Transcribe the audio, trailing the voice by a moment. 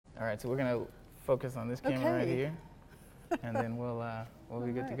All right, so we're gonna focus on this camera right Okay. here, and then we'll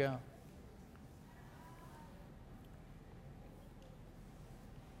be good to right. go.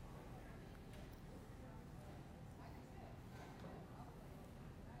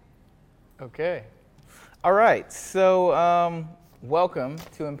 Okay. All right. So, welcome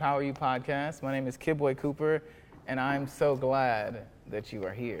to Empower You Podcast. My name is Kidboy Cooper, and I'm so glad that you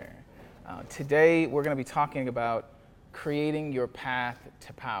are here. Today, we're going to be talking about creating your path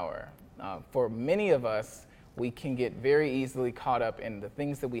to power. For many of us, we can get very easily caught up in the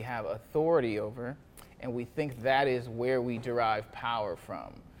things that we have authority over, and we think that is where we derive power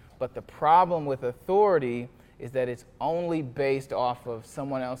from. But the problem with authority is that it's only based off of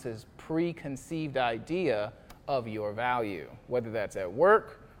someone else's preconceived idea of your value, whether that's at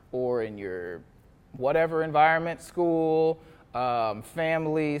work or in your whatever environment, school,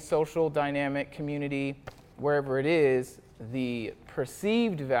 family, social dynamic, community, wherever it is, the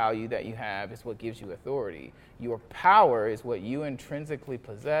perceived value that you have is what gives you authority. Your power is what you intrinsically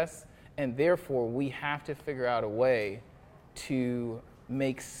possess, and therefore we have to figure out a way to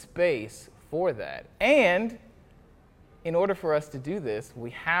make space for that. And in order for us to do this,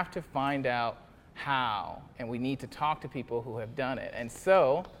 we have to find out how, and we need to talk to people who have done it. And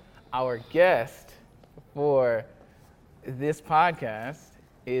so, our guest for this podcast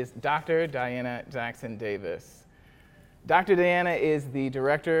is Dr. Diana Jackson Davis. Dr. Diana is the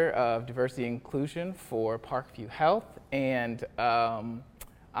Director of Diversity and Inclusion for Parkview Health, and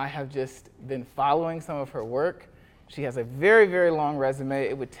I have just been following some of her work. She has a very, very long resume.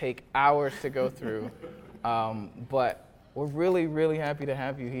 It would take hours to go through, but we're really, really happy to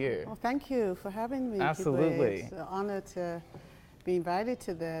have you here. Well, thank you for having me. Absolutely. It's an honor to be invited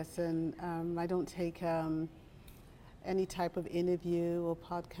to this, and I don't take any type of interview or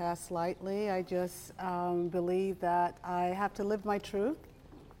podcast lightly. I just believe that I have to live my truth,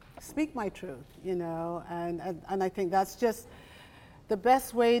 speak my truth, and I think that's just the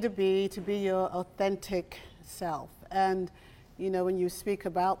best way to be your authentic self. And, when you speak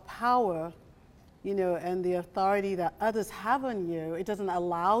about power, and the authority that others have on you, it doesn't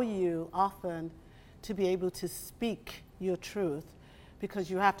allow you often to be able to speak your truth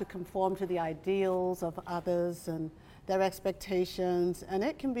because you have to conform to the ideals of others and their expectations. And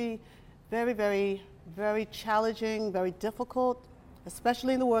it can be very, very, very challenging, very difficult,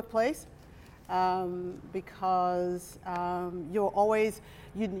 especially in the workplace, because you're always,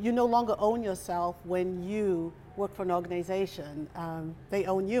 you no longer own yourself when you work for an organization. They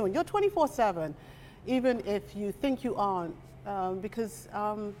own you, and you're 24/7, even if you think you aren't, because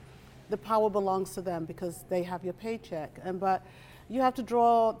the power belongs to them because they have your paycheck. But you have to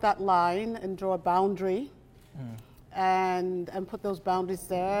draw that line and draw a boundary, and put those boundaries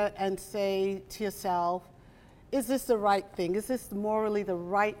there and say to yourself, is this the right thing? Is this morally the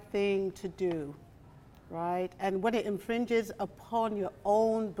right thing to do, right? And when it infringes upon your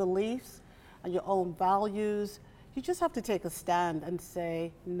own beliefs and your own values, you just have to take a stand and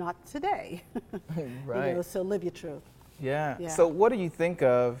say, not today. Right. So live your truth. Yeah. So what do you think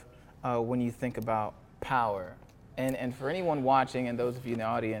of when you think about power? And for anyone watching and those of you in the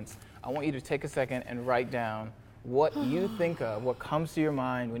audience, I want you to take a second and write down what you think of, what comes to your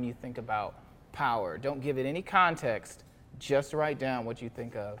mind when you think about power. Don't give it any context. Just write down what you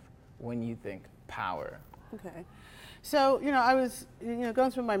think of when you think power. Okay. So, I was, going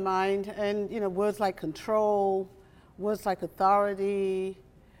through my mind, and, words like control, words like authority,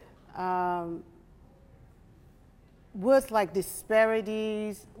 words like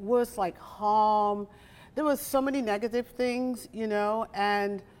disparities, words like harm. There were so many negative things,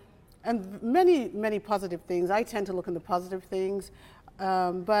 and many, many positive things. I tend to look in the positive things,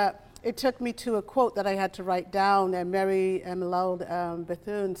 but it took me to a quote that I had to write down, and Mary Millard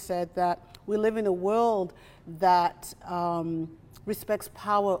Bethune said that we live in a world that respects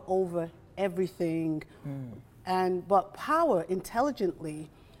power over everything, but power intelligently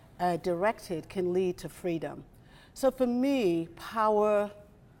directed can lead to freedom. So for me, power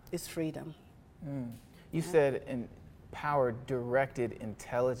is freedom. You said in power directed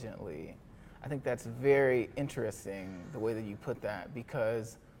intelligently. I think that's very interesting, the way that you put that,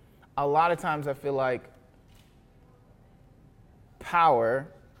 because a lot of times I feel like power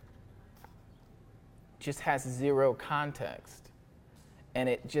just has zero context, and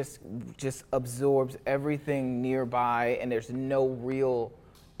it just absorbs everything nearby, and there's no real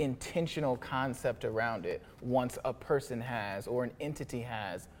intentional concept around it once a person has or an entity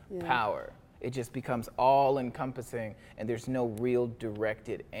has power. It just becomes all-encompassing, and there's no real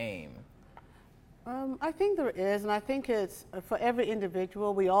directed aim. I think there is, and I think it's for every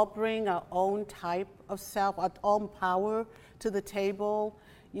individual. We all bring our own type of self, our own power to the table.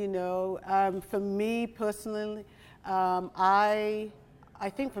 For me personally, I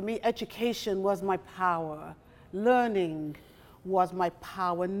think for me, education was my power. Learning was my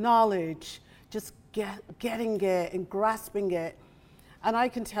power. Knowledge, just getting it and grasping it. And I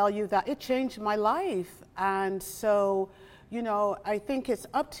can tell you that it changed my life. And so, I think it's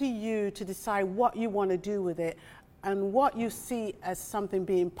up to you to decide what you want to do with it and what you see as something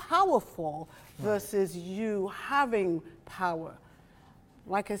being powerful versus you having power.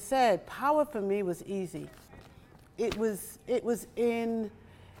 Like I said, power for me was easy. It was in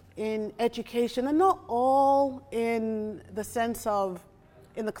education, and not all in the sense of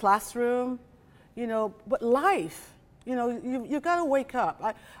in the classroom, but life. You got to wake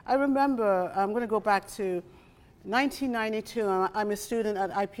up. I remember, I'm going to go back to 1992. I'm a student at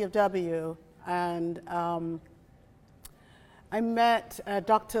IPFW, and I met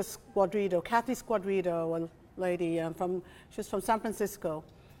Dr. Squadrido, Kathy Squadrido, a lady she was from San Francisco.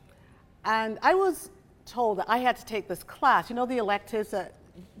 And I was told that I had to take this class. The electives that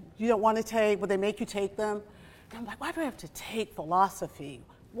you don't want to take, but they make you take them. And I'm like, why do I have to take philosophy?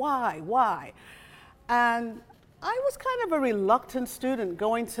 Why? And I was kind of a reluctant student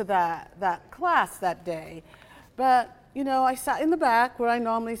going to that class that day. But, I sat in the back where I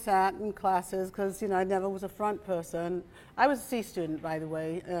normally sat in classes because, I never was a front person. I was a C student, by the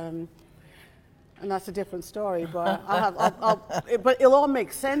way, and that's a different story, but but it'll all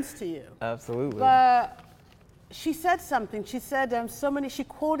make sense to you. Absolutely. But she said something. She said she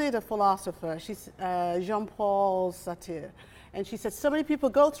quoted a philosopher, Jean-Paul Sartre, and she said, so many people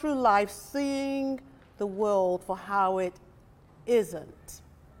go through life seeing the world for how it isn't,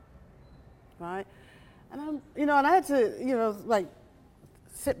 right? And and I had to,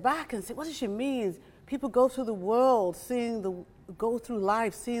 sit back and say, what does she mean? People go through the world go through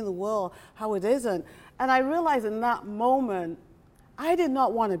life seeing the world how it isn't. And I realized in that moment, I did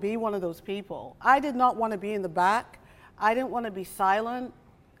not want to be one of those people. I did not want to be in the back. I didn't want to be silent.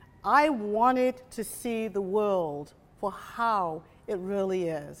 I wanted to see the world for how it really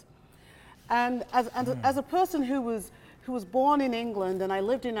is. And as a person who was born in England and I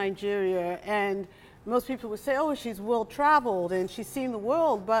lived in Nigeria, and most people would say, oh, she's world traveled and she's seen the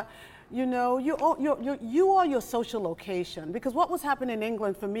world, but you are your social location. Because what was happening in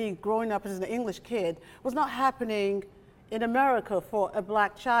England for me growing up as an English kid was not happening in America for a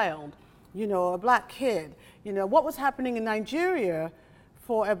black child, a black kid. What was happening in Nigeria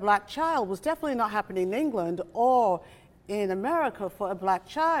for a black child was definitely not happening in England or in America for a black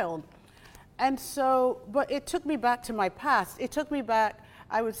child. And so, but it took me back to my past. It took me back,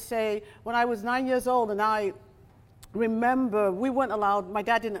 I would say, when I was 9 years old, and I remember we weren't allowed, my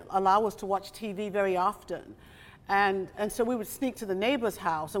dad didn't allow us to watch TV very often. And so we would sneak to the neighbor's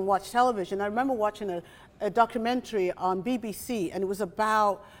house and watch television. I remember watching a documentary on BBC, and it was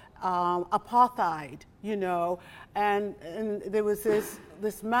about apartheid, and there was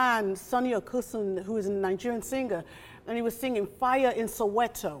this man, Sonny Okusun, who was a Nigerian singer, and he was singing Fire in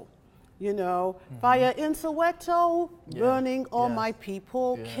Soweto. Fire in Soweto, burning all my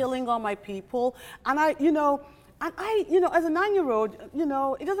people, killing all my people. And I, as a 9-year-old,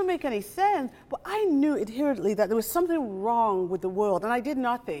 it doesn't make any sense, but I knew inherently that there was something wrong with the world, and I did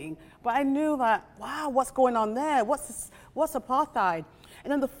nothing. But I knew that, wow, what's going on there? What's apartheid?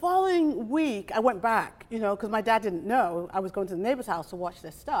 And then the following week, I went back, because my dad didn't know I was going to the neighbor's house to watch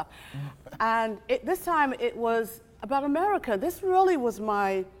this stuff. And this time it was about America. This really was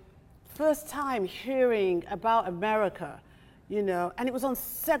my first time hearing about America, and it was on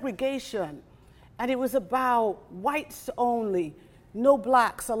segregation, and it was about whites only, no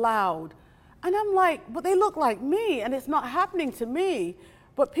blacks allowed. And I'm like, but they look like me, and it's not happening to me.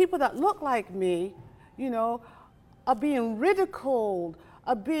 But people that look like me, are being ridiculed,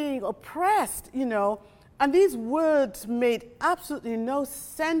 are being oppressed, And these words made absolutely no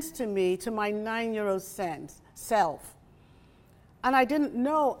sense to me, to my 9-year-old self. And I didn't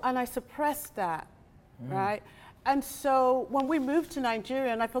know, and I suppressed that, right? And so when we moved to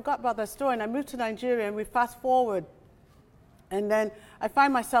Nigeria, and I forgot about that story, and I moved to Nigeria, and we fast forward, and then I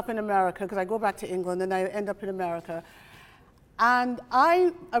find myself in America, because I go back to England, and I end up in America. And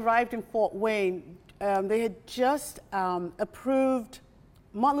I arrived in Fort Wayne. They had just approved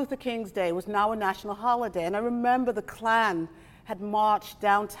Martin Luther King's Day was now a national holiday. And I remember the Klan had marched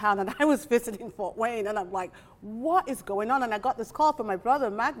downtown, and I was visiting Fort Wayne, and I'm like, what is going on? And I got this call from my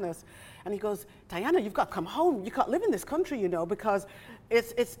brother, Magnus, and he goes, Diana, you've got to come home. You can't live in this country, because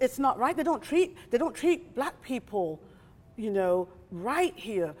it's not right. They don't treat black people, right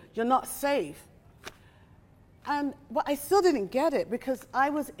here. You're not safe. But I still didn't get it, because I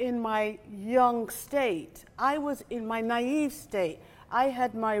was in my young state. I was in my naive state. I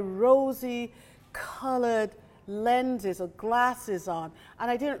had my rosy colored lenses or glasses on, and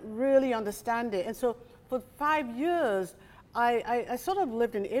I didn't really understand it. And so for 5 years, I sort of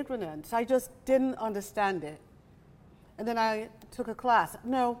lived in ignorance. I just didn't understand it. And then I took a class.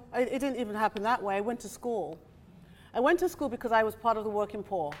 No, it didn't even happen that way. I went to school. I went to school because I was part of the working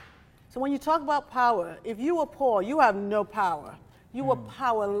poor. So when you talk about power, if you were poor, you have no power. You were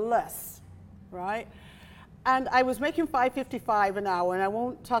powerless, right? And I was making $5.55 an hour, and I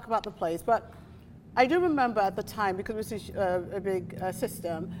won't talk about the place, but I do remember at the time, because it was a big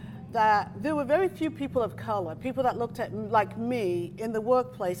system, that there were very few people of color, people that looked at like me in the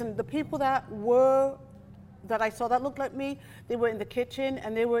workplace, and the people that I saw that looked like me, they were in the kitchen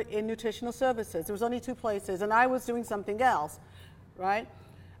and they were in nutritional services. There was only 2 places, and I was doing something else, right?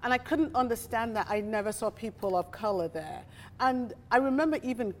 And I couldn't understand that. I never saw people of color there. And I remember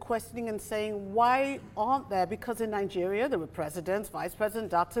even questioning and saying, why aren't there? Because in Nigeria, there were presidents, vice presidents,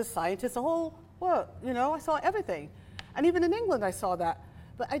 doctors, scientists, the whole world, I saw everything. And even in England, I saw that.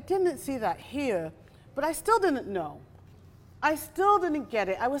 But I didn't see that here. But I still didn't know. I still didn't get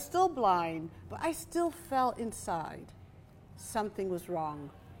it. I was still blind, but I still felt inside something was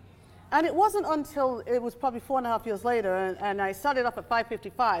wrong. And it wasn't until it was probably 4.5 years later, and I started off at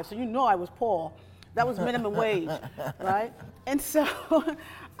 $5.55, so I was poor. That was minimum wage, right? And so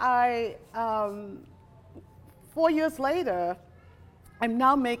 4 years later, I'm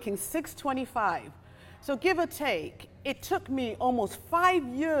now making $6.25. So give or take, it took me almost 5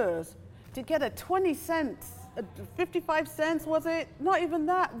 years to get a 20 cents, 55 cents was it? Not even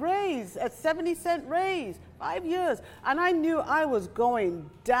that, raise, a 70-cent raise, 5 years. And I knew I was going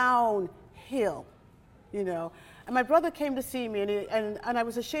downhill, And my brother came to see me, and I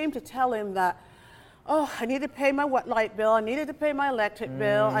was ashamed to tell him that, I needed to pay my light bill, I needed to pay my electric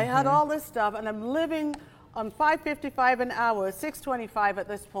bill, I had all this stuff, and I'm living on $5.55 an hour, $6.25 at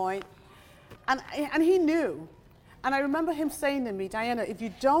this point. And he knew. And I remember him saying to me, Diana, if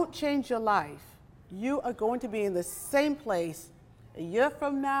you don't change your life, you are going to be in the same place a year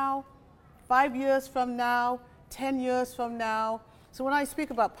from now, 5 years from now, 10 years from now. So when I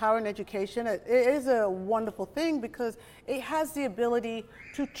speak about power in education, it is a wonderful thing because it has the ability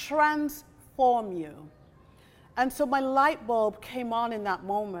to transform you. And so my light bulb came on in that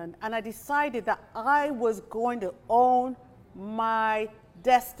moment, and I decided that I was going to own my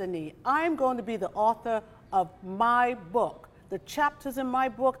destiny. I'm going to be the author of my book. The chapters in my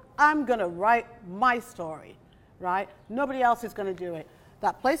book, I'm going to write my story, right? Nobody else is going to do it.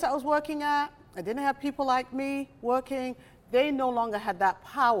 That place I was working at, I didn't have people like me working. They no longer had that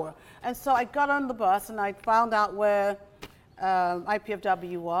power. And so I got on the bus and I found out where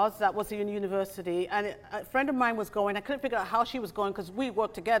IPFW was. That was the university. And a friend of mine was going. I couldn't figure out how she was going because we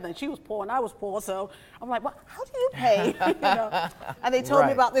worked together and she was poor and I was poor. So I'm like, well, how do you pay? And they told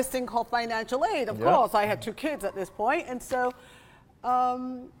me about this thing called financial aid. Of course, I had 2 kids at this point. And so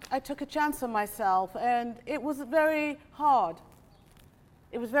I took a chance on myself, and it was very hard.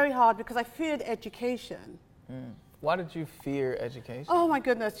 It was very hard because I feared education. Why did you fear education? Oh my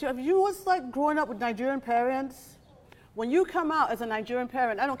goodness. You was like growing up with Nigerian parents. When you come out as a Nigerian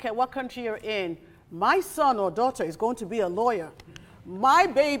parent, I don't care what country you're in, my son or daughter is going to be a lawyer. My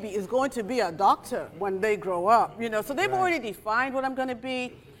baby is going to be a doctor when they grow up, So they've already defined what I'm going to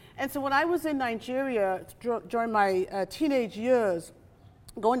be. And so when I was in Nigeria during my teenage years,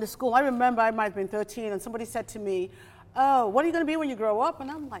 going to school, I remember I might have been 13, and somebody said to me, oh, what are you going to be when you grow up?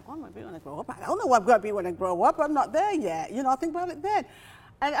 And I'm like, what am I going to be when I grow up? I don't know what I'm going to be when I grow up. I'm not there yet. I'll think about it then.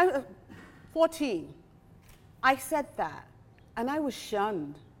 And I was 14. I said that, and I was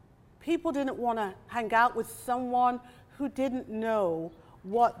shunned. People didn't want to hang out with someone who didn't know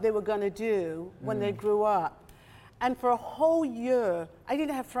what they were going to do when they grew up. And for a whole year, I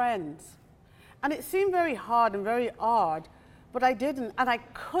didn't have friends. And it seemed very hard and very odd, but I didn't, and I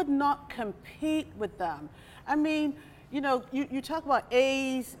could not compete with them. I mean, you talk about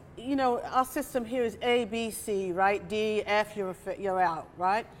A's, our system here is A, B, C, right? D, F, you're out,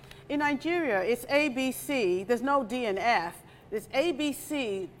 right? In Nigeria, it's A, B, C. There's no D and F. There's A, B,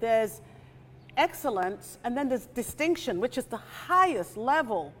 C. There's excellence, and then there's distinction, which is the highest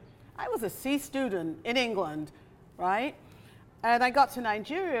level. I was a C student in England, right? And I got to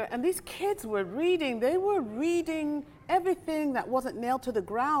Nigeria, and these kids were reading. They were reading everything that wasn't nailed to the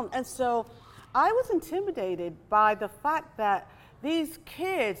ground. And so I was intimidated by the fact that these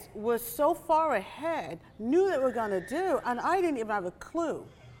kids were so far ahead, knew what they were going to do, and I didn't even have a clue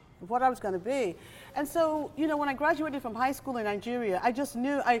of what I was going to be. And so, when I graduated from high school in Nigeria, I just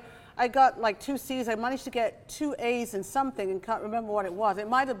knew I got like 2 C's. I managed to get 2 A's in something and can't remember what it was. It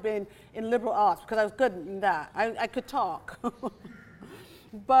might have been in liberal arts because I was good in that. I could talk.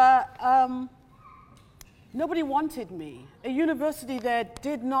 But nobody wanted me. A university there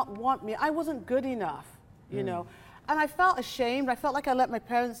did not want me. I wasn't good enough, you know. And I felt ashamed. I felt like I let my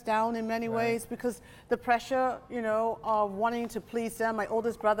parents down in many ways because the pressure, you know, of wanting to please them. My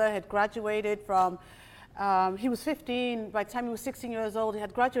oldest brother had graduated from, he was 15. By the time he was 16 years old, he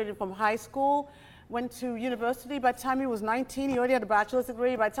had graduated from high school, went to university. By the time he was 19, he already had a bachelor's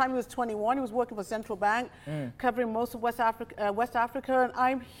degree. By the time he was 21, he was working for Central Bank, covering most of West Africa. And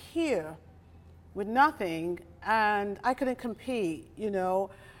I'm here with nothing, and I couldn't compete, you know.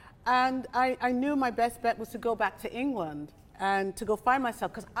 And I knew my best bet was to go back to England and to go find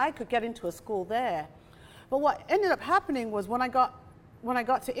myself because I could get into a school there. But what ended up happening was when I got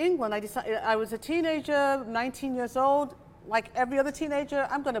to England, I decided I was a teenager, 19 years old, like every other teenager.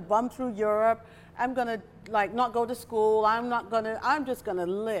 I'm going to bum through Europe. I'm going to like not go to school. I'm just going to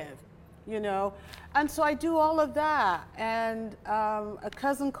live, you know. And so I do all of that. And a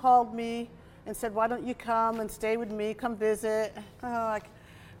cousin called me and said, "Why don't you come and stay with me? Come visit." Like,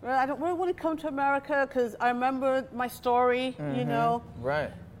 well, I don't really want to come to America because I remember my story, you know.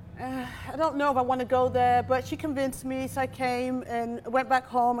 Right. I don't know if I want to go there, but she convinced me, so I came and went back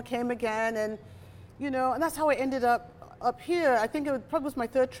home. I came again, and you know, and that's how I ended up here. I think it probably was my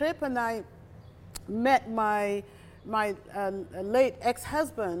third trip, and I met my late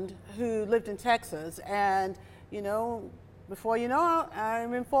ex-husband who lived in Texas, and you know, before you know it,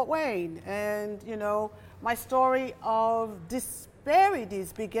 I'm in Fort Wayne, and you know, my story of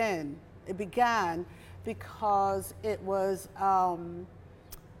disparities began. It began because it was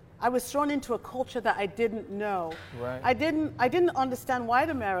I was thrown into a culture that I didn't know. Right. I didn't understand white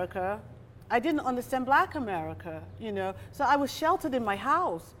America. I didn't understand black America, you know. So I was sheltered in my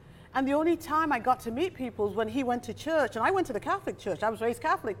house. And the only time I got to meet people was when he went to church, and I went to the Catholic church. I was raised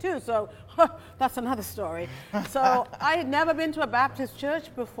Catholic too, so that's another story. So I had never been to a Baptist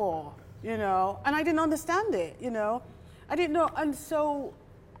church before, you know, and I didn't understand it, you know. I didn't know, and so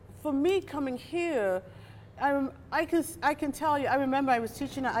for me coming here, I can tell you, I remember I was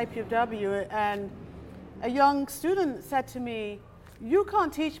teaching at IPFW, and a young student said to me, "You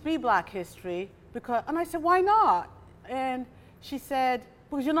can't teach me black history," because, and I said, "Why not?" And she said,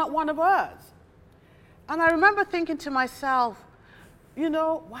 "Because you're not one of us." And I remember thinking to myself, you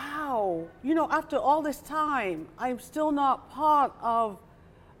know, wow, you know, after all this time, I'm still not part of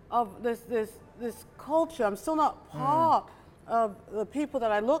this culture. I'm still not part of the people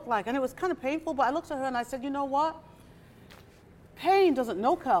that I look like. And it was kind of painful, but I looked at her and I said, you know what? Pain doesn't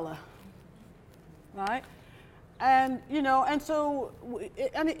know color, right? And, you know, and so,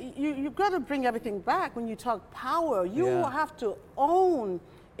 you've got to bring everything back when you talk power. You have to own,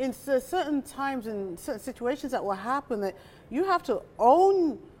 in certain times, in certain situations that will happen, that you have to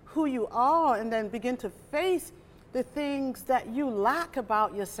own who you are and then begin to face the things that you lack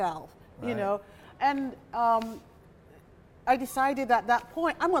about yourself, you know. And I decided at that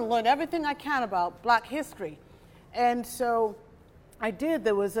point, I'm going to learn everything I can about black history. And so I did.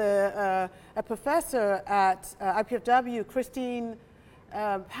 There was a professor at IPFW, Christine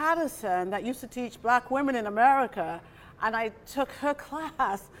Patterson, that used to teach black women in America, and I took her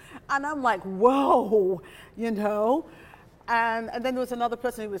class, and I'm like, whoa, you know. And then there was another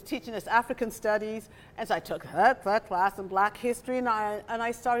person who was teaching us African studies, and so I took her class in black history, and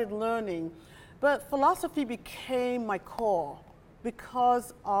I started learning. But philosophy became my core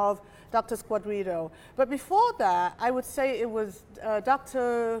because of Dr. Squadrito. But before that, I would say it was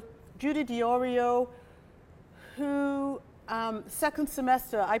Dr. Judy Diorio, who second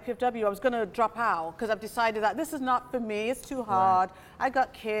semester IPFW, I was going to drop out because I've decided that this is not for me, it's too hard. I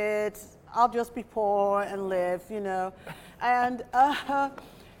got kids, I'll just be poor and live, you know. And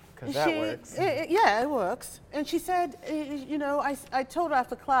because that works. Yeah, it works. And she said, you know, I told her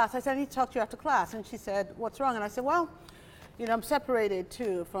after class, I said, I need to talk to you after class. And she said, what's wrong? And I said, well, you know, I'm separated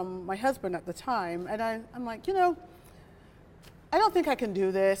too from my husband at the time. And I'm like, you know, I don't think I can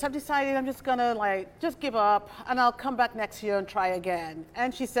do this. I've decided I'm just gonna like, just give up and I'll come back next year and try again.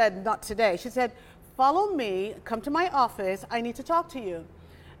 And she said, not today. She said, follow me, come to my office, I need to talk to you.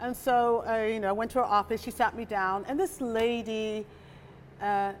 And so, you know, I went to her office, she sat me down, and this lady,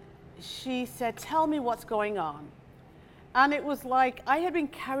 she said, tell me what's going on. And it was like I had been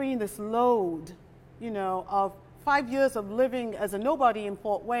carrying this load, you know, of 5 years of living as a nobody in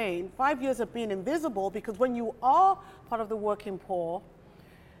Fort Wayne, 5 years of being invisible, because when you are part of the working poor,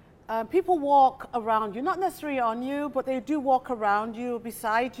 people walk around you, not necessarily on you, but they do walk around you,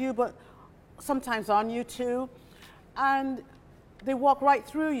 beside you, but sometimes on you too. And they walk right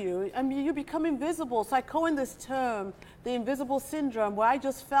through you, and you become invisible. So I coined this term, the invisible syndrome, where I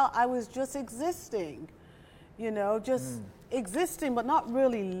just felt I was just existing, you know, just existing but not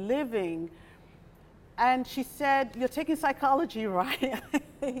really living. And she said, "You're taking psychology, right?"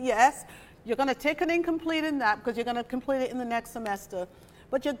 Yes. You're going to take an incomplete in that because you're going to complete it in the next semester.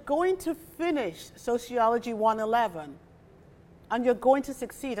 But you're going to finish Sociology 111. And you're going to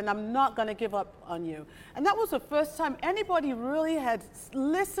succeed, and I'm not going to give up on you. And that was the first time anybody really had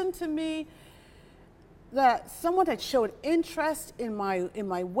listened to me, that someone had showed interest in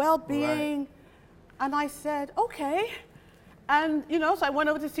my well-being. Right. And I said, okay. And, you know, so I went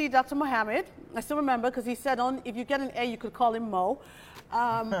over to see Dr. Mohammed. I still remember because he said, if you get an A, you could call him Mo.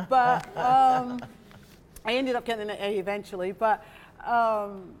 But I ended up getting an A eventually. But,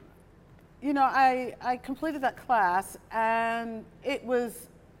 you know, I completed that class, and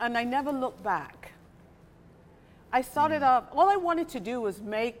I never looked back. I started off, all I wanted to do was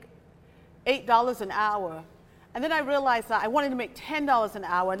make $8 an hour. And then I realized that I wanted to make $10 an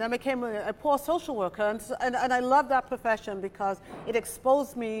hour, and then I became a poor social worker. And I love that profession because it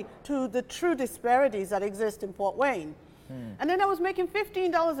exposed me to the true disparities that exist in Fort Wayne. And then I was making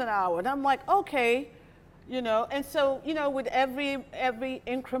 $15 an hour, and I'm like, okay, you know. And so, you know, with every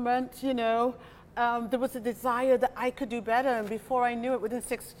increment, you know, there was a desire that I could do better. And before I knew it, within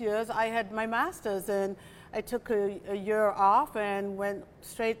 6 years, I had my master's, and I took a year off and went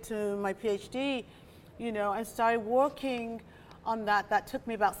straight to my PhD. You know, and started working on that. That took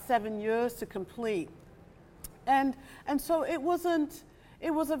me about 7 years to complete. And so it was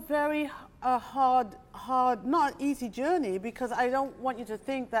a very hard, not easy journey, because I don't want you to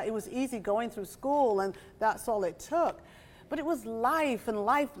think that it was easy going through school and that's all it took. But it was life and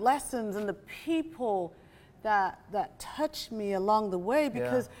life lessons and the people that touched me along the way,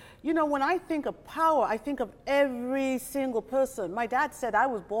 because, you know, when I think of power, I think of every single person. My dad said I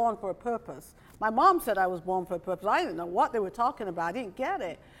was born for a purpose. My mom said I was born for a purpose. I didn't know what they were talking about. I didn't get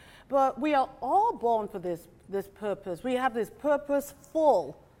it. But we are all born for this purpose. We have this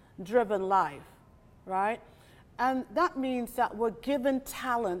purposeful, driven life, right? And that means that we're given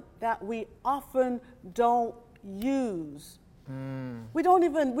talent that we often don't use. We don't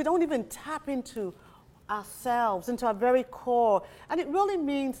even tap into ourselves, into our very core. And it really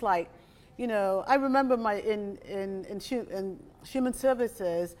means, like, you know, I remember in human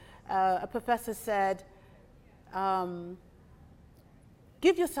services, a professor said,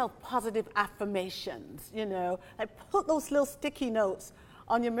 give yourself positive affirmations, you know, like put those little sticky notes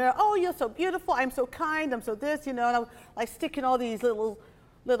on your mirror. Oh, you're so beautiful, I'm so kind, I'm so this, you know, and I'm like sticking all these little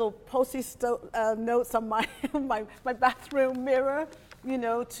Post-it notes on my bathroom mirror, you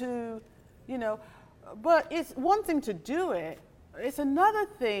know, but it's one thing to do it, it's another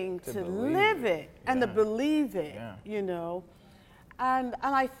thing to live it and to believe it, you know. And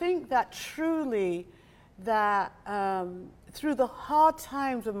I think that truly that through the hard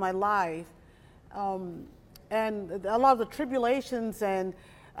times of my life, and a lot of the tribulations and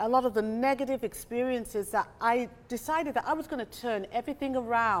a lot of the negative experiences, that I decided that I was going to turn everything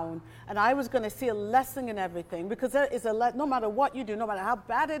around, and I was going to see a lesson in everything, because there is no matter what you do, no matter how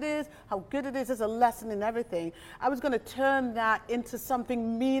bad it is, how good it is, there's a lesson in everything. I was going to turn that into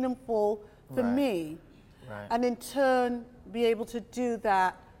something meaningful for me, and in turn be able to do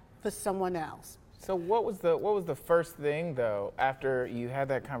that for someone else. So what was the first thing, though, after you had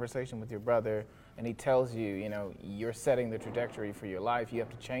that conversation with your brother and he tells you, you know, you're setting the trajectory for your life, you have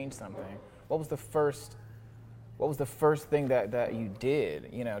to change something? What was the first thing that you did,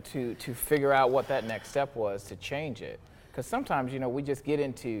 you know, to figure out what that next step was to change it? Because sometimes, you know, we just get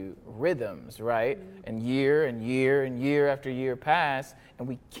into rhythms, right? And year after year pass, and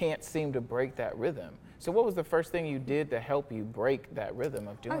we can't seem to break that rhythm. So what was the first thing you did to help you break that rhythm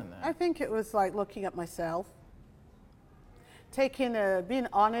of doing that? I think it was like looking at myself, being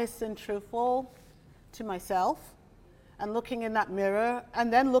honest and truthful to myself, and looking in that mirror,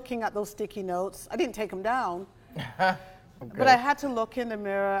 and then looking at those sticky notes. I didn't take them down, but I had to look in the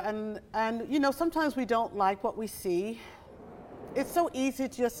mirror, and you know, sometimes we don't like what we see. It's so easy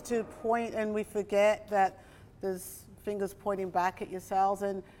just to point, and we forget that there's fingers pointing back at yourselves,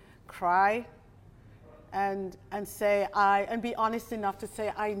 and cry. And say and be honest enough to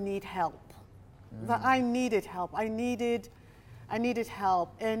say I need help. That I needed help. I needed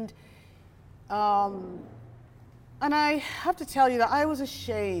help. And I have to tell you that I was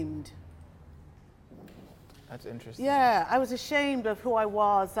ashamed. That's interesting. Yeah, I was ashamed of who I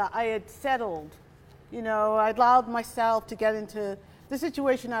was, that I had settled. You know, I allowed myself to get into the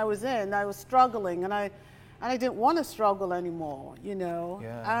situation I was in. I was struggling, and I didn't want to struggle anymore, you know.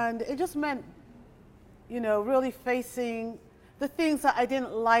 Yeah. And it just meant, you know, really facing the things that I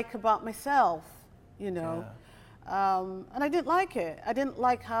didn't like about myself, you know. And I didn't like it. I didn't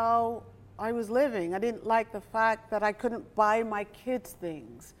like how I was living. I didn't like the fact that I couldn't buy my kids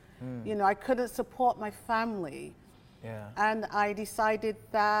things. You know, I couldn't support my family. Yeah. And I decided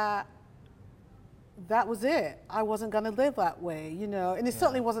that that was it. I wasn't going to live that way, you know. And it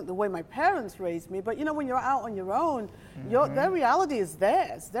certainly wasn't the way my parents raised me. But, you know, when you're out on your own, their reality is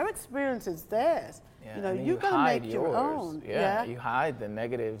theirs. Their experience is theirs. Yeah, you know, and you got to hide make yours. your own. Yeah, you hide the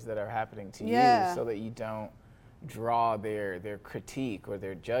negatives that are happening to you so that you don't draw their critique or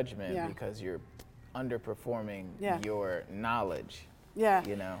their judgment because you're underperforming your knowledge. Yeah.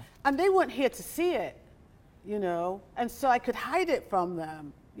 You know. And they weren't here to see it, you know. And so I could hide it from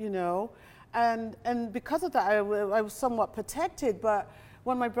them, you know. And because of that, I was somewhat protected. But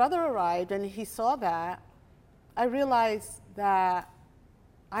when my brother arrived and he saw that, I realized that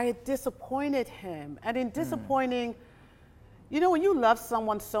I had disappointed him. And in disappointing, you know, when you love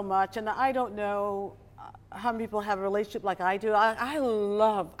someone so much, and I don't know how many people have a relationship like I do.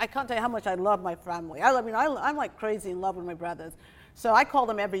 I can't tell you how much I love my family. I'm like crazy in love with my brothers. So I call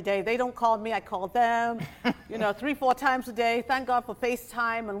them every day. They don't call me, I call them, you know, 3-4 times a day. Thank God for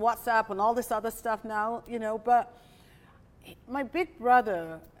FaceTime and WhatsApp and all this other stuff now, you know. But my big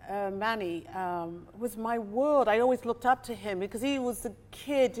brother, Manny, was my world. I always looked up to him because he was the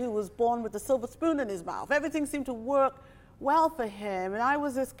kid who was born with a silver spoon in his mouth. Everything seemed to work well for him. And I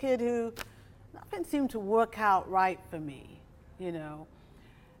was this kid who nothing seemed to work out right for me, you know.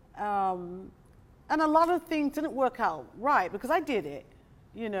 And a lot of things didn't work out right because I did it,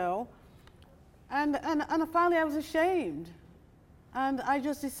 you know. And finally I was ashamed. And I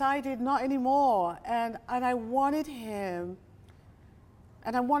just decided not anymore. And I wanted him,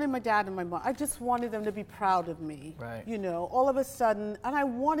 and I wanted my dad and my mom. I just wanted them to be proud of me, you know, all of a sudden. And I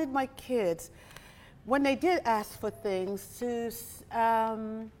wanted my kids, when they did ask for things, to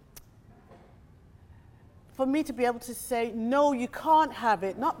for me to be able to say, no, you can't have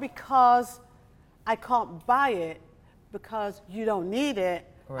it, not because I can't buy it, because you don't need it,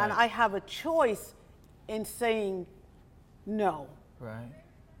 and I have a choice in saying no.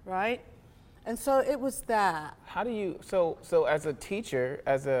 Right? And so it was that. How do you, so as a teacher,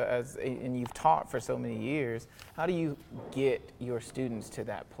 and you've taught for so many years, how do you get your students to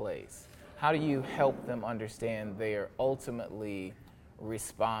that place? How do you help them understand they are ultimately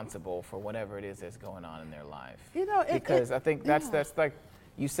responsible for whatever it is that's going on in their life? You know, because I think that's like,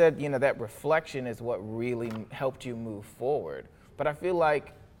 you said, you know, that reflection is what really helped you move forward. But I feel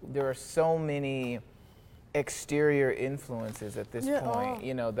like there are so many exterior influences at this point,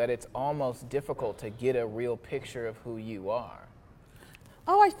 you know, that it's almost difficult to get a real picture of who you are.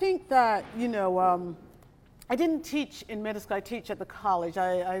 Oh, I think that, you know, I didn't teach in middle school. I teach at the college.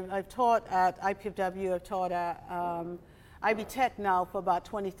 I've taught at IPFW. I've taught at Ivy Tech now for about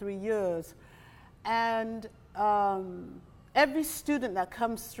 23 years. And every student that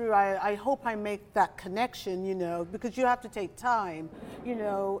comes through, I hope I make that connection, you know, because you have to take time, you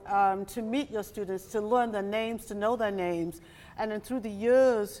know, to meet your students, to learn their names, to know their names. And then through the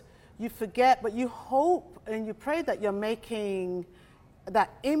years, you forget, but you hope and you pray that you're making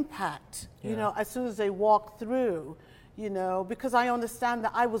that impact, you know, as soon as they walk through, you know, because I understand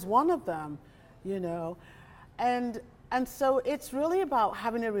that I was one of them, you know. And so it's really about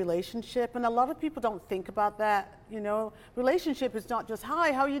having a relationship, and a lot of people don't think about that, you know. Relationship is not just,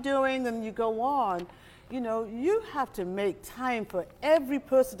 hi, how are you doing, and you go on. You know, you have to make time for every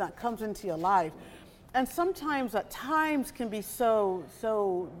person that comes into your life. And sometimes at times can be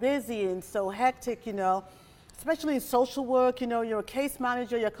so busy and so hectic, you know, especially in social work. You know, you're a case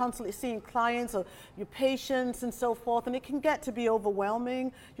manager, you're constantly seeing clients or your patients and so forth, and it can get to be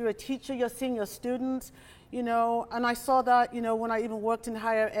overwhelming. You're a teacher, you're seeing your students. You know, and I saw that, you know, when I even worked in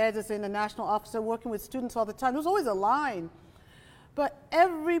higher ed as an international officer, working with students all the time. There was always a line. But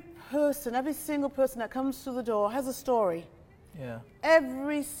every person, every single person that comes through the door has a story. Yeah.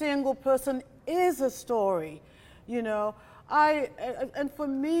 Every single person is a story, you know. And for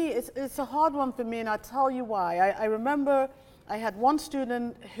me, it's a hard one for me, and I'll tell you why. I remember I had one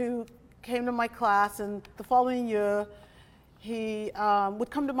student who came to my class, and the following year, he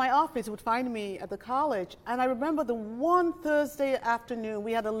would come to my office, would find me at the college. And I remember the one Thursday afternoon,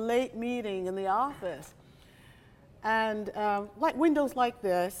 we had a late meeting in the office. And like windows like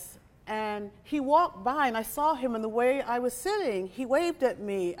this, and he walked by and I saw him, and the way I was sitting, he waved at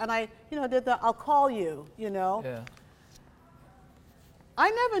me, and I, you know, did the, I'll call you, you know. Yeah.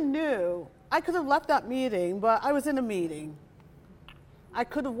 I never knew. I could have left that meeting, but I was in a meeting. I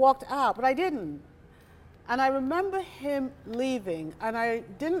could have walked out, but I didn't. And I remember him leaving, and I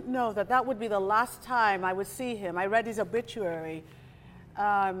didn't know that that would be the last time I would see him. I read his obituary.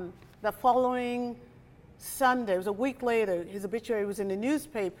 The following Sunday, it was a week later, his obituary was in the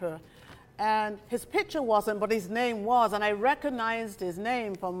newspaper. And his picture wasn't, but his name was. And I recognized his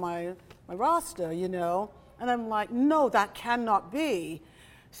name from my roster, you know. And I'm like, no, that cannot be.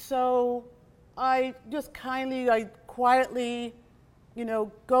 So I just quietly, you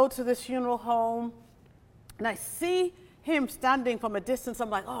know, go to this funeral home. And I see him standing from a distance. I'm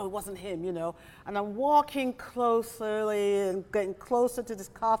like, oh, it wasn't him, you know. And I'm walking closely and getting closer to this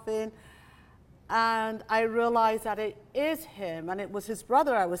coffin. And I realized that it is him. And it was his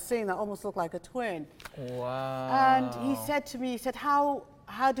brother I was seeing that almost looked like a twin. Wow. And he said to me, he said, how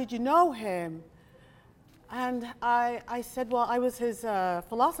did you know him? And I said, well, I was his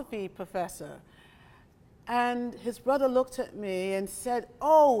philosophy professor. And his brother looked at me and said,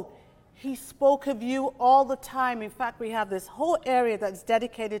 oh, he spoke of you all the time. In fact, we have this whole area that's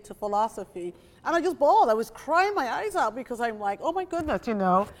dedicated to philosophy. And I just bawled. I was crying my eyes out because I'm like, oh my goodness, you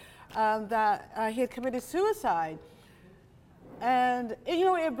know, that he had committed suicide. And, you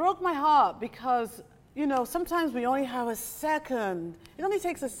know, it broke my heart because, you know, sometimes we only have a second. It only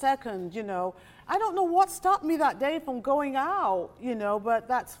takes a second, you know. I don't know what stopped me that day from going out, you know, but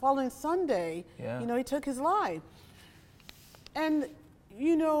that's following Sunday, you know, he took his life. And,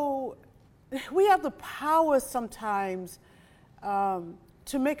 you know, we have the power sometimes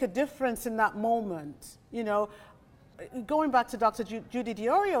to make a difference in that moment, you know. Going back to Dr. Judy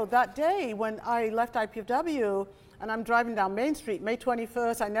Diorio, that day when I left IPFW and I'm driving down Main Street, May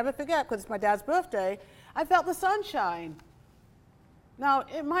 21st, I never forget because it's my dad's birthday, I felt the sunshine. Now,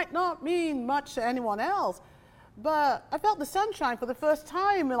 it might not mean much to anyone else, but I felt the sunshine for the first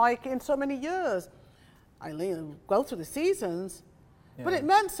time, like in so many years. I go through the seasons, but it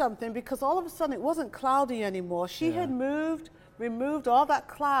meant something because all of a sudden it wasn't cloudy anymore. She had removed all that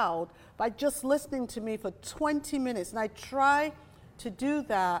cloud by just listening to me for 20 minutes. And I try to do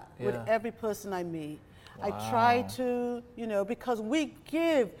that with every person I meet. Wow. I try to, you know, because we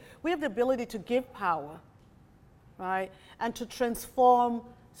have the ability to give power, right? And to transform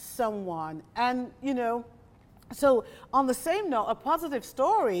someone. And, you know, so on the same note, a positive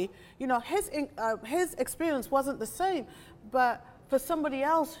story, you know, his experience wasn't the same, but for somebody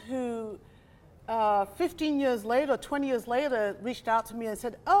else who 15 years later, 20 years later, reached out to me and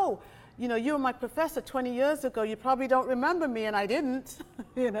said, oh, you know, you were my professor 20 years ago. You probably don't remember me, and I didn't,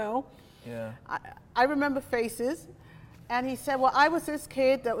 you know. Yeah. I remember faces. And he said, well, I was this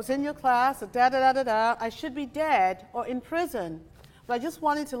kid that was in your class, da-da-da-da-da. I should be dead or in prison. But I just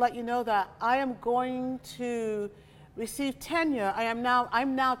wanted to let you know that I am going to receive tenure. I'm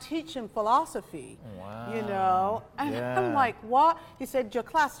now teaching philosophy, you know. And I'm like, what? He said, your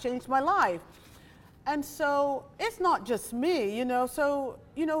class changed my life. And so it's not just me, you know. So,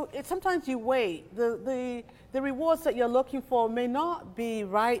 you know, sometimes you wait. The rewards that you're looking for may not be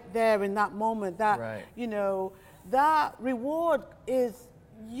right there in that moment. That, you know, that reward is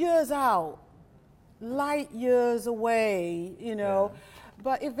years out, light years away, you know.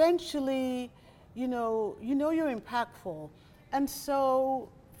 But eventually, you know you're impactful. And so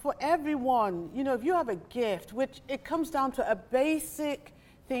for everyone, you know, if you have a gift, which it comes down to a basic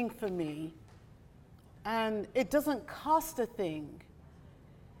thing for me, and it doesn't cost a thing,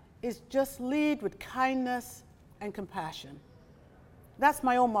 is just lead with kindness and compassion. That's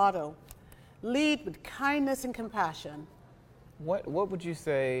my own motto. Lead with kindness and compassion. What would you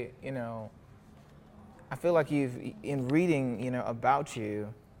say, you know, I feel like in reading, you know, about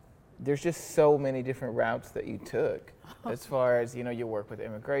you, there's just so many different routes that you took as far as, you know, your work with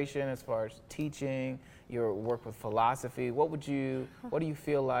immigration, as far as teaching, your work with philosophy. What do you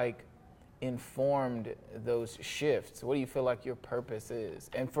feel like informed those shifts? What do you feel like your purpose is?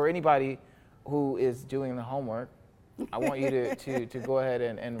 And for anybody who is doing the homework, I want you to go ahead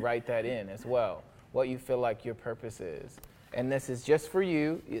and write that in as well, what you feel like your purpose is. And this is just for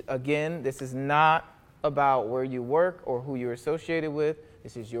you. Again, this is not about where you work or who you're associated with.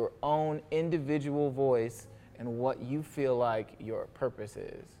 This is your own individual voice and what you feel like your purpose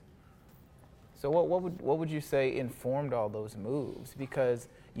is. So what would you say informed all those moves? Because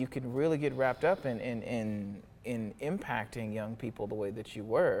you can really get wrapped up in impacting young people the way that you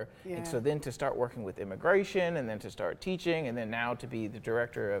were. Yeah. And so then to start working with immigration and then to start teaching and then now to be the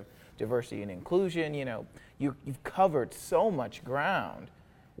director of diversity and inclusion, you know, you've covered so much ground.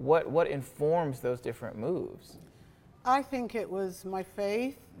 What informs those different moves? I think it was my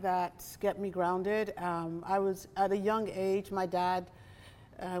faith that kept me grounded. I was at a young age, my dad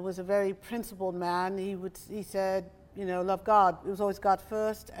was a very principled man. He said, you know, love God. It was always God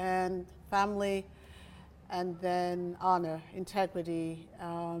first, and family, and then honor, integrity.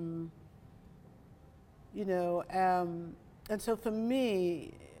 You know, and so for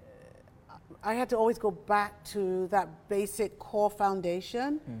me, I had to always go back to that basic core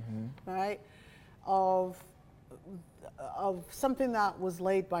foundation, right, of something that was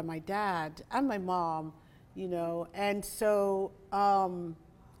laid by my dad and my mom, you know. And so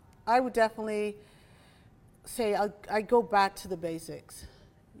I would definitely say I go back to the basics,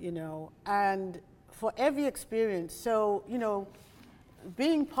 you know, and for every experience. So, you know,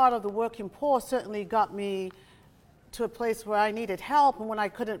 being part of the working poor certainly got me to a place where I needed help, and when I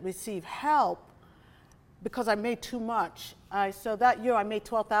couldn't receive help because I made too much. So that year I made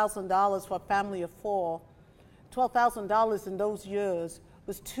 $12,000 for a family of 4. $12,000 in those years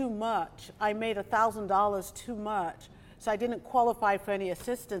was too much. I made $1,000 too much, so I didn't qualify for any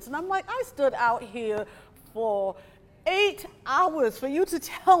assistance. And I'm like, I stood out here for 8 hours for you to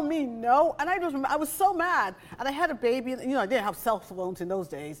tell me no, and I was so mad. And I had a baby, you know, I didn't have cell phones in those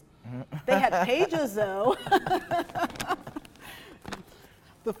days. They had pagers though.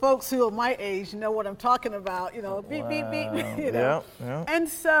 The folks who are my age know what I'm talking about, you know, beep, beep, beep, you know. Yeah. And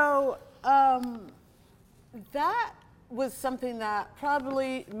so that was something that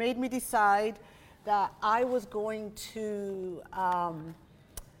probably made me decide that I was going to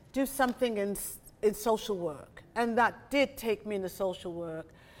do something in social work. And that did take me into social work.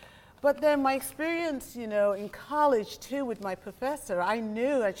 But then my experience, you know, in college too with my professor, I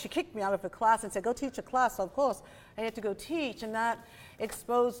knew, and she kicked me out of her class and said, go teach a class. So of course I had to go teach, and that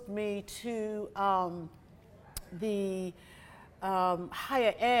exposed me to the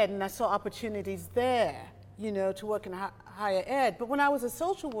higher ed, and I saw opportunities there, you know, to work in higher ed. But when I was a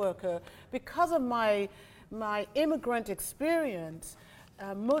social worker, because of my immigrant experience,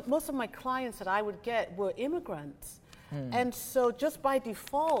 most of my clients that I would get were immigrants. And so just by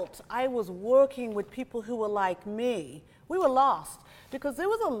default, I was working with people who were like me. We were lost because there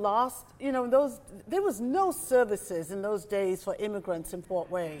was a lost, you know, there was no services in those days for immigrants in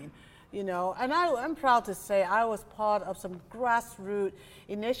Fort Wayne, you know. And I'm proud to say I was part of some grassroots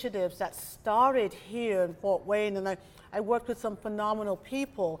initiatives that started here in Fort Wayne, and I worked with some phenomenal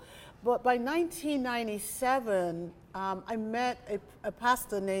people. But by 1997, I met a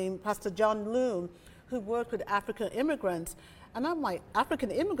pastor named Pastor John Loom, who worked with African immigrants. And I'm like,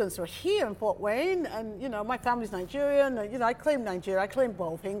 African immigrants are here in Fort Wayne, and you know, my family's Nigerian, you know, I claim Nigeria, I claim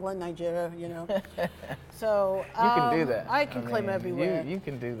both, England, Nigeria, you know. So you can do that. I can claim everywhere. You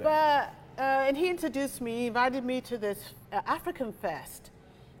can do that. But, and he introduced me, invited me to this African Fest.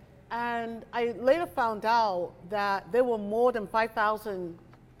 And I later found out that there were more than 5,000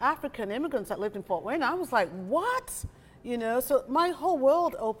 African immigrants that lived in Fort Wayne. I was like, what? You know, so my whole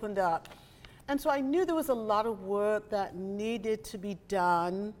world opened up. And so I knew there was a lot of work that needed to be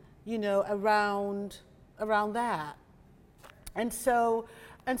done, you know, around that. And so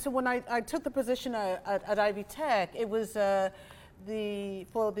when I took the position at Ivy Tech, it was for the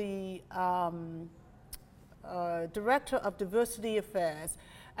Director of Diversity Affairs.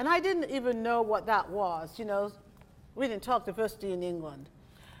 And I didn't even know what that was, you know. We didn't talk diversity in England.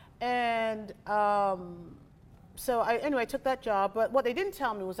 And so I took that job, but what they didn't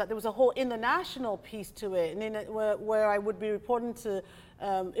tell me was that there was a whole international piece to it, and where I would be reporting to,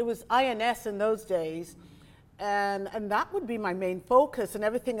 it was INS in those days, and that would be my main focus, and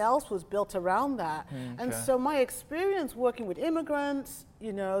everything else was built around that. And so my experience working with immigrants,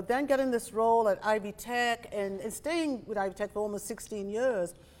 you know, then getting this role at Ivy Tech, and staying with Ivy Tech for almost 16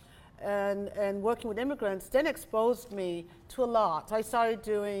 years, and working with immigrants, then exposed me to a lot. I started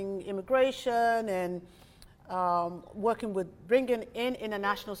doing immigration and working with bringing in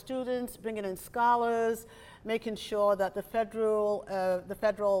international students, bringing in scholars, making sure that the federal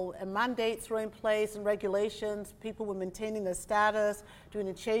mandates were in place and regulations, people were maintaining their status, doing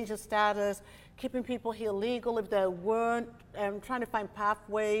a change of status, keeping people here legal if they weren't, trying to find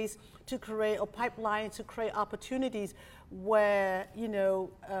pathways to create or pipelines to create opportunities where, you know,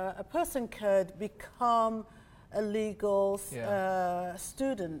 a person could become a legal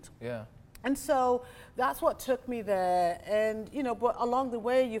student. Yeah. And so that's what took me there. And, you know, but along the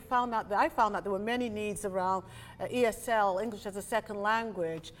way, I found out there were many needs around ESL, English as a second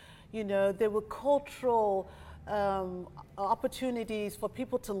language. You know, there were cultural opportunities for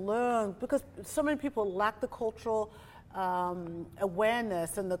people to learn, because so many people lack the cultural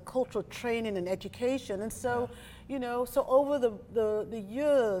awareness and the cultural training and education. And so, you know, so over the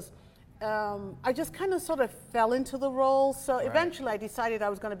years, I just kind of sort of fell into the role. So eventually I decided I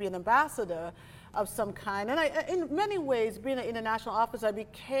was going to be an ambassador of some kind. And in many ways, being an international officer, I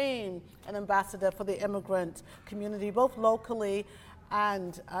became an ambassador for the immigrant community, both locally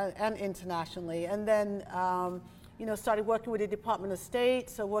and internationally. And then, you know, started working with the Department of State,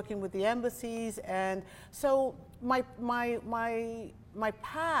 so working with the embassies. And so my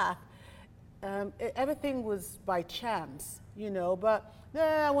path everything was by chance, but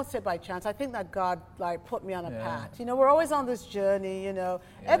I won't say by chance. I think that God put me on a path. We're always on this journey, Yeah.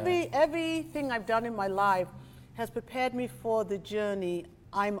 Everything I've done in my life has prepared me for the journey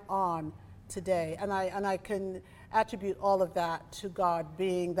I'm on today. And I can attribute all of that to God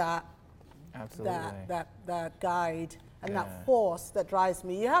being that guide and that force that drives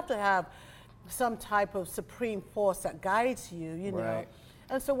me. You have to have some type of supreme force that guides you, you know. Right.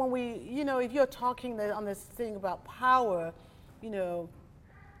 And so when we, if you're talking on this thing about power, you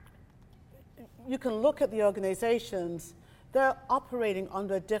can look at the organizations, they're operating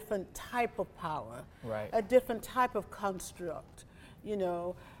under a different type of power, right. a different type of construct,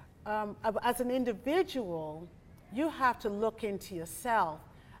 As an individual, you have to look into yourself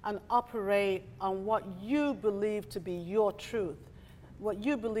and operate on what you believe to be your truth, what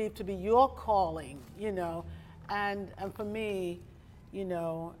you believe to be your calling, And for me,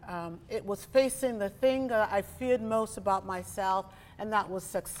 it was facing the thing that I feared most about myself, and that was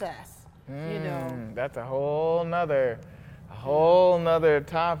success. That's a whole nother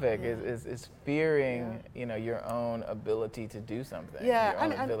topic. Is fearing, your own ability to do something. Yeah, your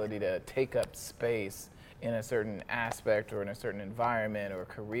own ability to take up space in a certain aspect or in a certain environment or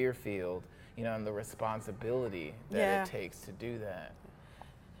career field, and the responsibility that it takes to do that.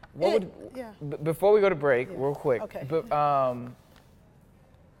 Before we go to break, real quick. Okay.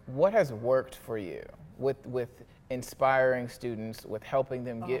 What has worked for you with inspiring students, with helping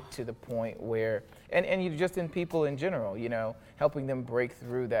them get to the point where, and you just in people in general, helping them break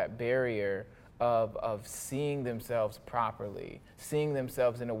through that barrier of seeing themselves properly, seeing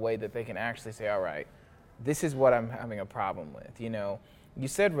themselves in a way that they can actually say, all right, this is what I'm having a problem with, You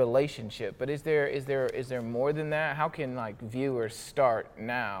said relationship, but is there more than that? How can viewers start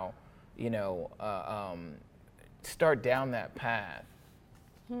now, start down that path?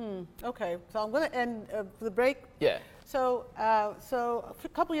 Okay, so I'm going to end the break. Yeah. So a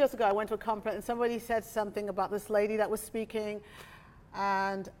couple years ago, I went to a conference and somebody said something about this lady that was speaking,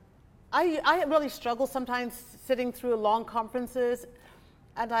 and I really struggle sometimes sitting through long conferences.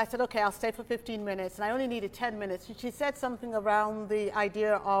 And I said, okay, I'll stay for 15 minutes, and I only needed 10 minutes. And she said something around the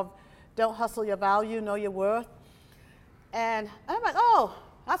idea of don't hustle your value, know your worth. And I'm like, oh,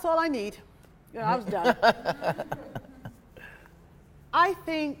 that's all I need. I was done. I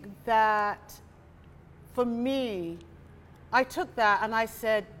think that for me, I took that and I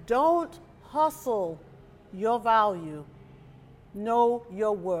said, don't hustle your value, know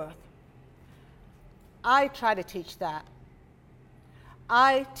your worth. I try to teach that.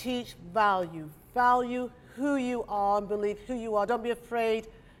 I teach value who you are and believe who you are. Don't be afraid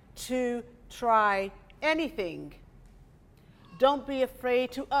to try anything. Don't be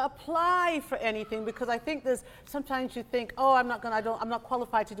afraid to apply for anything, because I think sometimes you think, oh, I'm not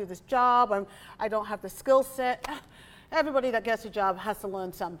qualified to do this job. I don't have the skill set. Everybody that gets a job has to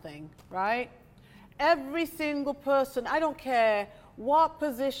learn something, right? Every single person, I don't care what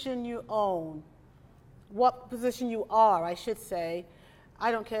position you own, what position you are, I should say.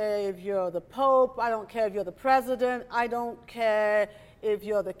 I don't care if you're the Pope. I don't care if you're the president. I don't care if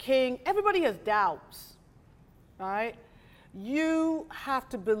you're the king. Everybody has doubts, right? You have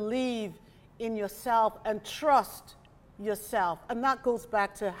to believe in yourself and trust yourself. And that goes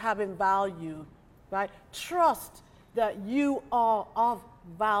back to having value, right? Trust that you are of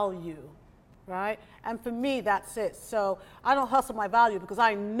value, right? And for me, that's it. So I don't hustle my value because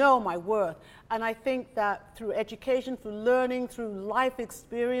I know my worth. And I think that through education, through learning, through life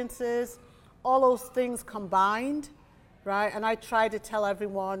experiences, all those things combined, right? And I try to tell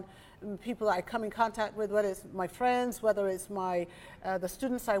everyone, people that I come in contact with, whether it's my friends, whether it's the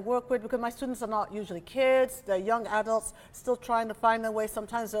students I work with, because my students are not usually kids, they're young adults still trying to find their way.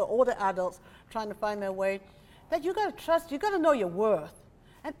 Sometimes they're older adults trying to find their way. That you got to trust, you got to know your worth.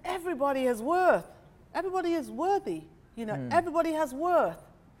 And everybody has worth. Everybody is worthy. Everybody has worth.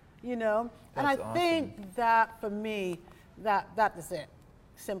 And I think that for me, that is it.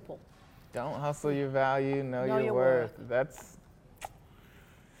 Simple. Don't hustle your value, know your worth.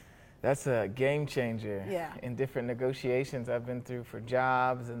 That's a game changer. Yeah. In different negotiations I've been through for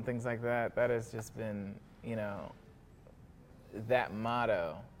jobs and things like that, that has just been, that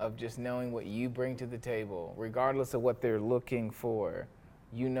motto of just knowing what you bring to the table, regardless of what they're looking for.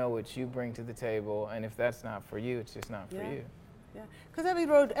 You know what you bring to the table, and if that's not for you, it's just not for you. Yeah, because every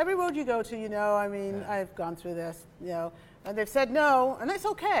road you go to, I've gone through this, and they've said no, and it's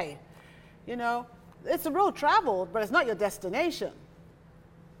okay. It's a road traveled, but it's not your destination,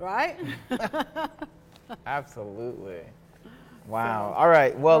 right? Absolutely. Wow. All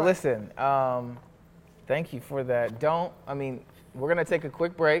right. Well, listen, thank you for that. We're going to take a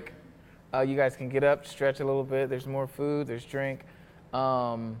quick break. You guys can get up, stretch a little bit. There's more food, there's drink.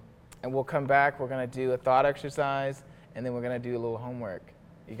 And we'll come back. We're going to do a thought exercise, and then we're going to do a little homework.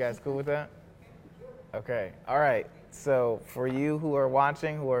 You guys cool with that? Okay. All right. So for you who are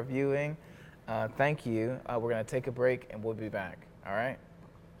watching, who are viewing, thank you. We're going to take a break, and we'll be back. All right?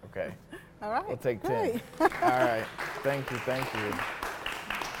 Okay. All right. We'll take great. 10. All right. Thank you.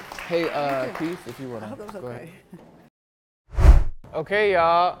 Hey, Keith, if you want to go ahead. Okay,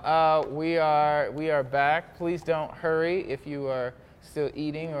 y'all. We are back. Please don't hurry if you are still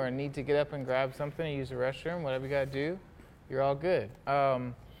eating or need to get up and grab something and use the restroom. Whatever you got to do, you're all good.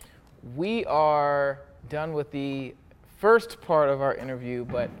 We are done with the first part of our interview,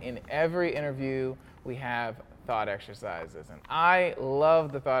 but in every interview, we have thought exercises. And I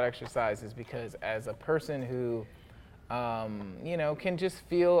love the thought exercises because as a person who, can just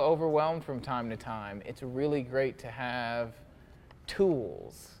feel overwhelmed from time to time, it's really great to have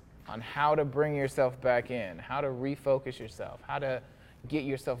tools on how to bring yourself back in, how to refocus yourself, how to get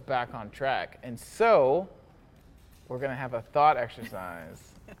yourself back on track. And so we're going to have a thought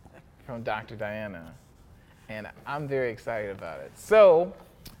exercise from Dr. Diana, and I'm very excited about it. So,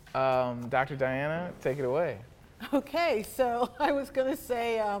 Dr. Diana, take it away. Okay, so I was going to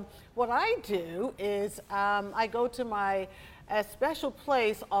say what I do is I go to my special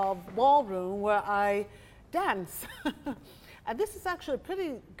place of ballroom where I dance. And this is actually a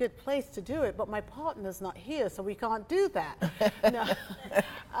pretty good place to do it, but my partner's not here, so we can't do that.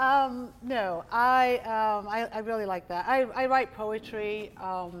 No, I really like that. I write poetry,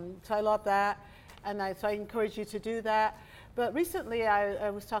 so I love that, and so I encourage you to do that. But recently I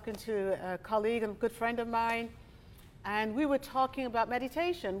was talking to a colleague and a good friend of mine, and we were talking about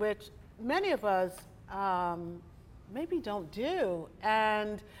meditation, which many of us maybe don't do.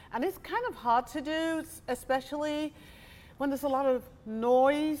 And it's kind of hard to do, especially when there's a lot of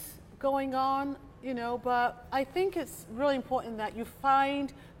noise going on, but I think it's really important that you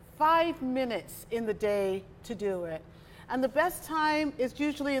find 5 minutes in the day to do it. And the best time is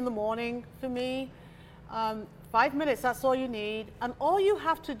usually in the morning for me. 5 minutes, that's all you need. And all you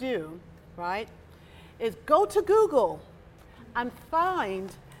have to do, right, is go to Google and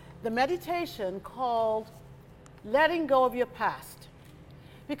find the meditation called Letting Go of Your Past.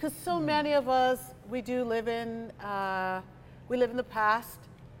 Because so many of us, we live in the past,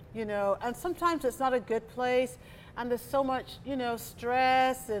 and sometimes it's not a good place, and there's so much,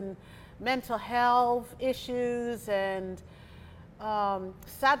 stress and mental health issues and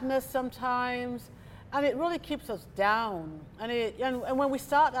sadness sometimes, and it really keeps us down. And when we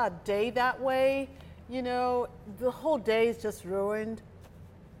start our day that way, the whole day is just ruined.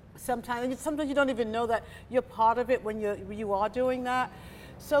 Sometimes you don't even know that you're part of it when you are doing that.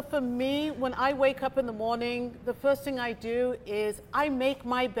 So for me, when I wake up in the morning, the first thing I do is I make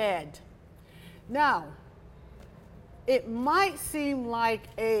my bed. Now, it might seem like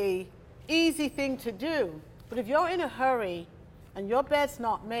a easy thing to do, but if you're in a hurry and your bed's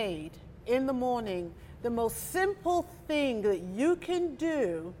not made in the morning, the most simple thing that you can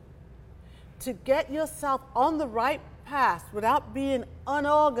do to get yourself on the right path without being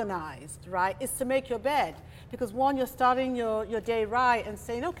unorganized, right, is to make your bed. Because one, you're starting your day right and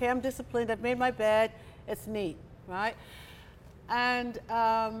saying, okay, I'm disciplined, I've made my bed, it's neat, right? And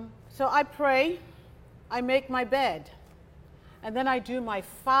so I pray, I make my bed, and then I do my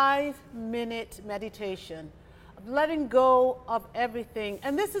 5-minute meditation of letting go of everything.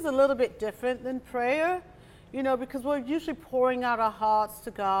 And this is a little bit different than prayer, because we're usually pouring out our hearts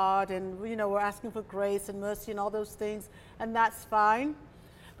to God, and we're asking for grace and mercy and all those things, and that's fine.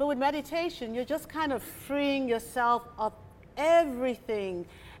 But with meditation, you're just kind of freeing yourself of everything.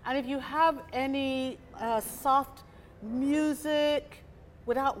 And if you have any soft music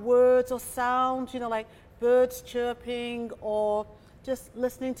without words or sound, like birds chirping or just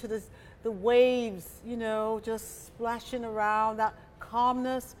listening to the waves, just splashing around, that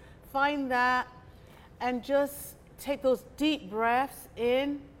calmness, find that and just take those deep breaths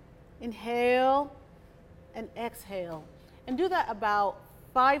in, inhale and exhale. And do that about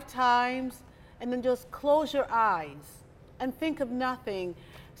 5 times, and then just close your eyes and think of nothing.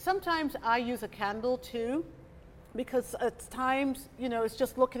 Sometimes I use a candle too, because at times, it's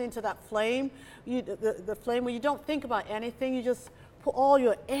just looking into that flame, the flame where you don't think about anything, you just put all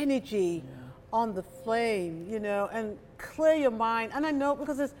your energy on the flame, and clear your mind. And I know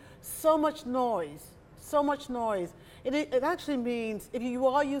because there's so much noise. It actually means if you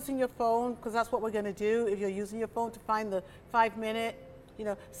are using your phone, because that's what we're going to do, if you're using your phone to find the 5-minute,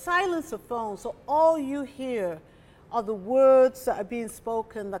 silence the phone so all you hear are the words that are being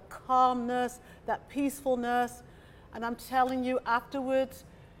spoken, the calmness, that peacefulness. And I'm telling you, afterwards,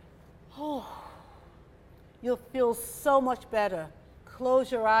 You'll feel so much better.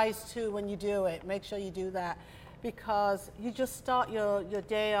 Close your eyes too when you do it. Make sure you do that because you just start your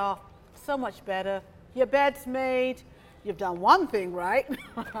day off so much better. Your bed's made, you've done one thing right,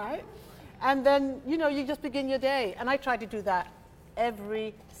 right? And then, you just begin your day. And I try to do that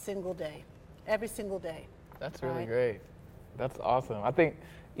every single day. Every single day. That's really great. That's awesome. I think,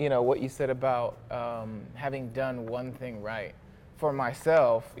 what you said about having done one thing right. For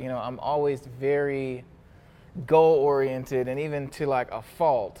myself, I'm always very goal-oriented and even to like a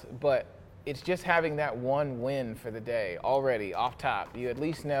fault, but it's just having that one win for the day already off top. You at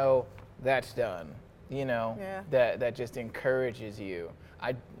least know that's done, that just encourages you.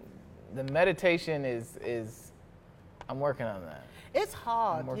 The meditation is I'm working on that. It's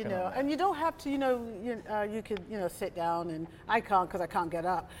hard, and you don't have to, you could, sit down, and I can't because I can't get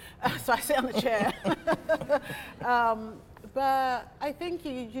up, so I sit on the chair. But I think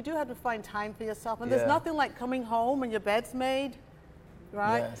you do have to find time for yourself, and there's nothing like coming home and your bed's made,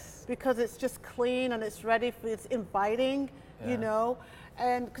 right? Yes. Because it's just clean and it's ready it's inviting,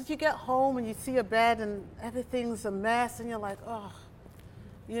 and because you get home and you see your bed and everything's a mess, and you're like, oh.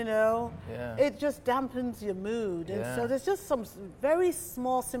 It just dampens your mood. And so there's just some very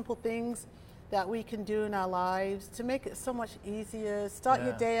small, simple things that we can do in our lives to make it so much easier. Start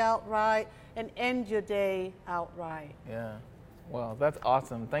your day out right and end your day out right. Yeah. Well, that's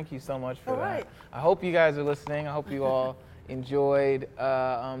awesome. Thank you so much for that. Right. I hope you guys are listening. I hope you all enjoyed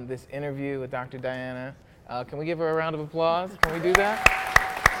this interview with Dr. Diana. Can we give her a round of applause? Can we do that?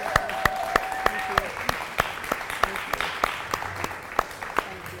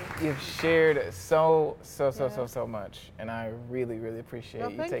 You've shared so much, and I really, really appreciate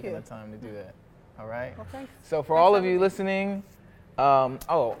you taking the time to do that. All right? Well, thanks. So for all of you listening,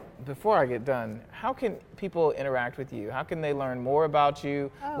 before I get done, how can people interact with you? How can they learn more about you?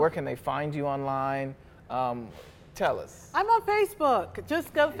 Where can they find you online? Tell us. I'm on Facebook.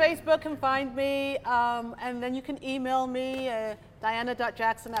 Just go Facebook and find me, and then you can email me,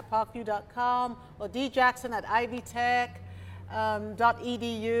 diana.jackson@parkview.com or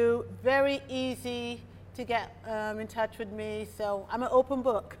djackson@ivytech.edu. Very easy to get in touch with me. So I'm an open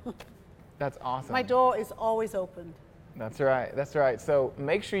book. That's awesome. My door is always open. That's right. That's right. So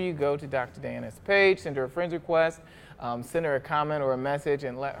make sure you go to Dr. Diana's page, send her a friend request, send her a comment or a message,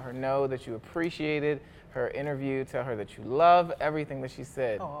 and let her know that you appreciated her interview. Tell her that you love everything that she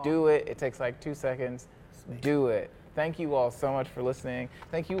said. Aww. Do it. It takes like 2 seconds. Do it. Thank you all so much for listening.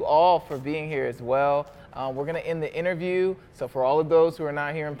 Thank you all for being here as well. We're going to end the interview. So for all of those who are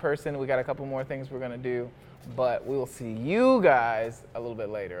not here in person, we got a couple more things we're going to do. But we will see you guys a little bit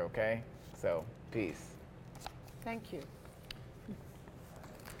later, okay? So, peace. Thank you.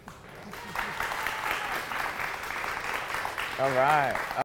 All right.